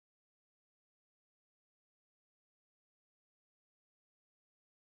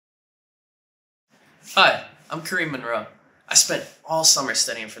Hi, I'm Kareem Monroe. I spent all summer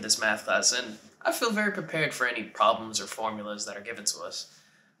studying for this math class, and I feel very prepared for any problems or formulas that are given to us.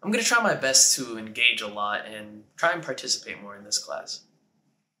 I'm going to try my best to engage a lot and try and participate more in this class.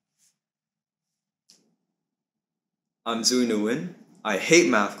 I'm Zui Nguyen. I hate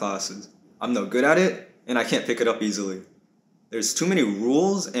math classes. I'm no good at it, and I can't pick it up easily. There's too many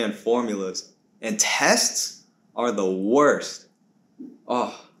rules and formulas, and tests are the worst.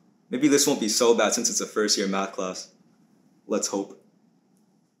 Oh, maybe this won't be so bad since it's a first year math class. Let's hope.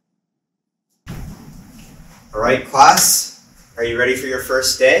 All right, class, are you ready for your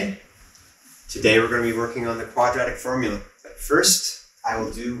first day? Today we're going to be working on the quadratic formula. But first, I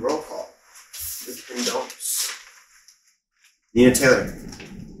will do roll call. Nina Taylor.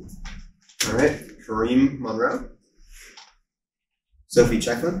 All right, Kareem Monroe. Sophie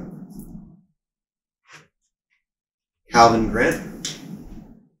Checklin. Calvin Grant.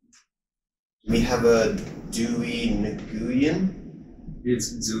 We have a Dewey Nguyen.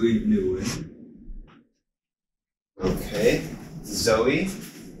 It's Zui Nguyen. Okay. Zoe.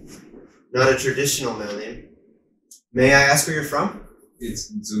 Not a traditional male name. May I ask where you're from?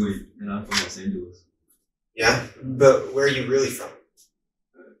 It's Zui, and I'm from Los Angeles. Yeah, but where are you really from?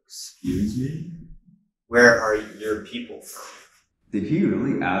 Excuse me? Where are your people from? Did he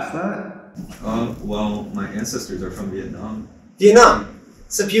really ask that? Well, my ancestors are from Vietnam. Vietnam.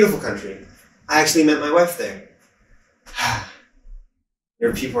 It's a beautiful country. I actually met my wife there.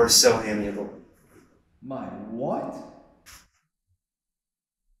 Your people are so amiable. My what?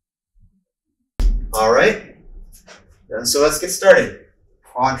 All right. So let's get started.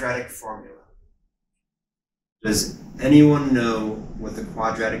 Quadratic formula. Does anyone know what the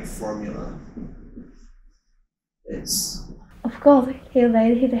quadratic formula is? Of course, he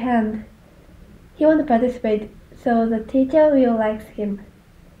raised his hand. He wants to participate, so the teacher will like him.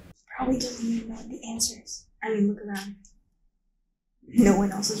 Probably doesn't even know the answers. I mean, look around. No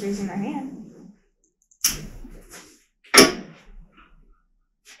one else is raising their hand.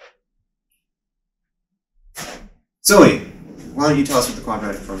 Zoe, why don't you tell us what the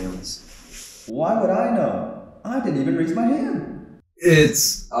quadratic formula is? Why would I know? I didn't even raise my hand.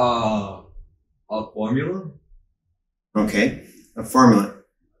 It's, a formula? Okay, a formula.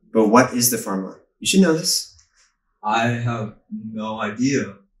 But what is the formula? You should know this. I have no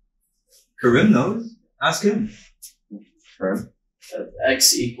idea. Karim knows. Ask him. Correct.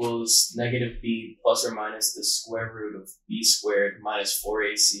 X equals negative b plus or minus the square root of b squared minus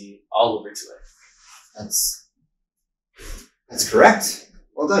 4ac all over 2a. That's correct.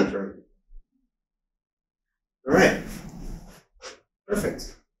 Well done, Karim. All right.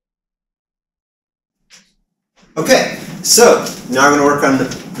 Perfect. Okay, so now we're going to work on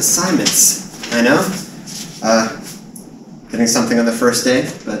assignments. I know, getting something on the first day,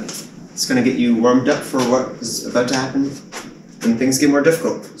 but it's going to get you warmed up for what is about to happen when things get more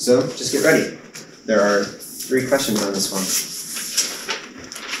difficult. So just get ready. There are 3 questions on this one.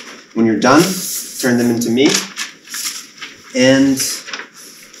 When you're done, turn them into me, and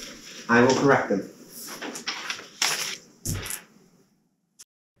I will correct them.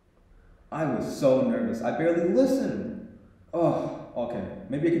 I was so nervous, I barely listened. Oh, okay.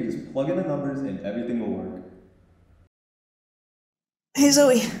 Maybe I can just plug in the numbers and everything will work. Hey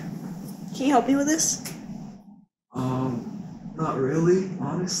Zoe, can you help me with this? Not really,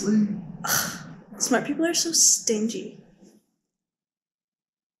 honestly. Smart people are so stingy.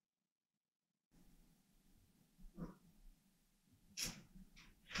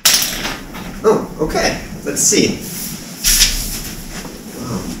 Oh, okay. Let's see.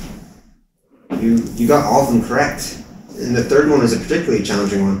 Wow. You got all of them correct. And the third one is a particularly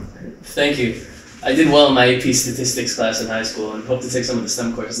challenging one. Thank you. I did well in my AP statistics class in high school and hope to take some of the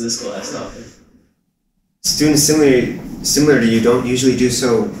STEM courses this class offered. Students similar to you don't usually do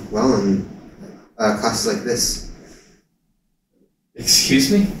so well in classes like this. Excuse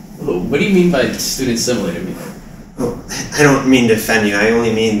me? What do you mean by students similar to me? Oh, I don't mean to offend you. I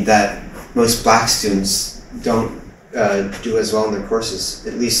only mean that most black students don't do as well in their courses,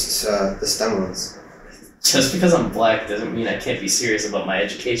 at least the STEM ones. Just because I'm black doesn't mean I can't be serious about my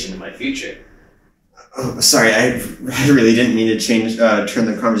education and my future. Oh, sorry, I really didn't mean to turn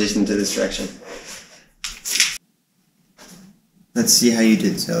the conversation into this direction. Let's see how you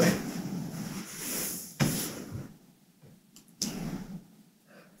did, Zoe.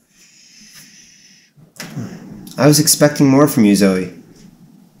 I was expecting more from you, Zoe.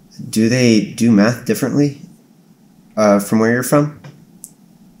 Do they do math differently from where you're from?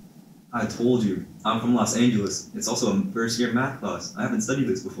 I told you, I'm from Los Angeles. It's also a first year math class. I haven't studied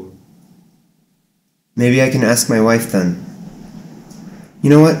this before. Maybe I can ask my wife then. You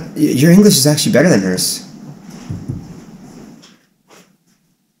know what? Your English is actually better than hers.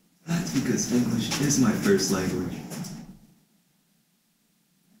 That's because English is my first language.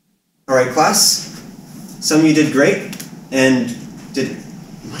 Alright, class. Some of you did great and did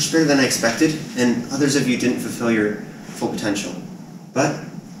much better than I expected, and others of you didn't fulfill your full potential. But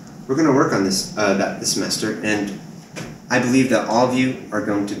we're going to work on this this semester, and I believe that all of you are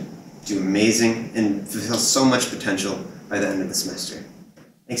going to do amazing and fulfill so much potential by the end of the semester.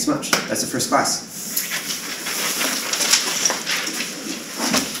 Thanks so much. That's the first class.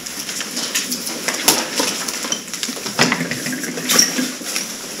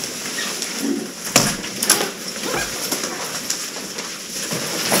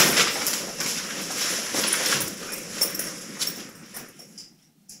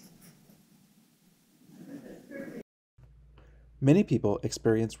 Many people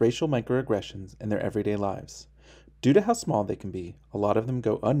experience racial microaggressions in their everyday lives. Due to how small they can be, a lot of them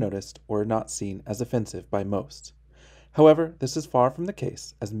go unnoticed or are not seen as offensive by most. However, this is far from the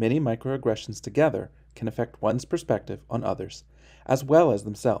case, as many microaggressions together can affect one's perspective on others, as well as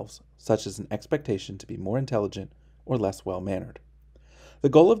themselves, such as an expectation to be more intelligent or less well-mannered. The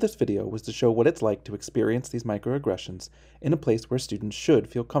goal of this video was to show what it's like to experience these microaggressions in a place where students should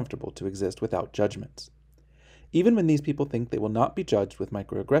feel comfortable to exist without judgments. Even when these people think they will not be judged with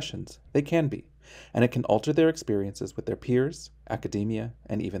microaggressions, they can be, and it can alter their experiences with their peers, academia,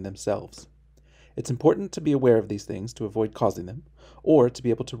 and even themselves. It's important to be aware of these things to avoid causing them, or to be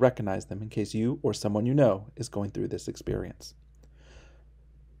able to recognize them in case you or someone you know is going through this experience.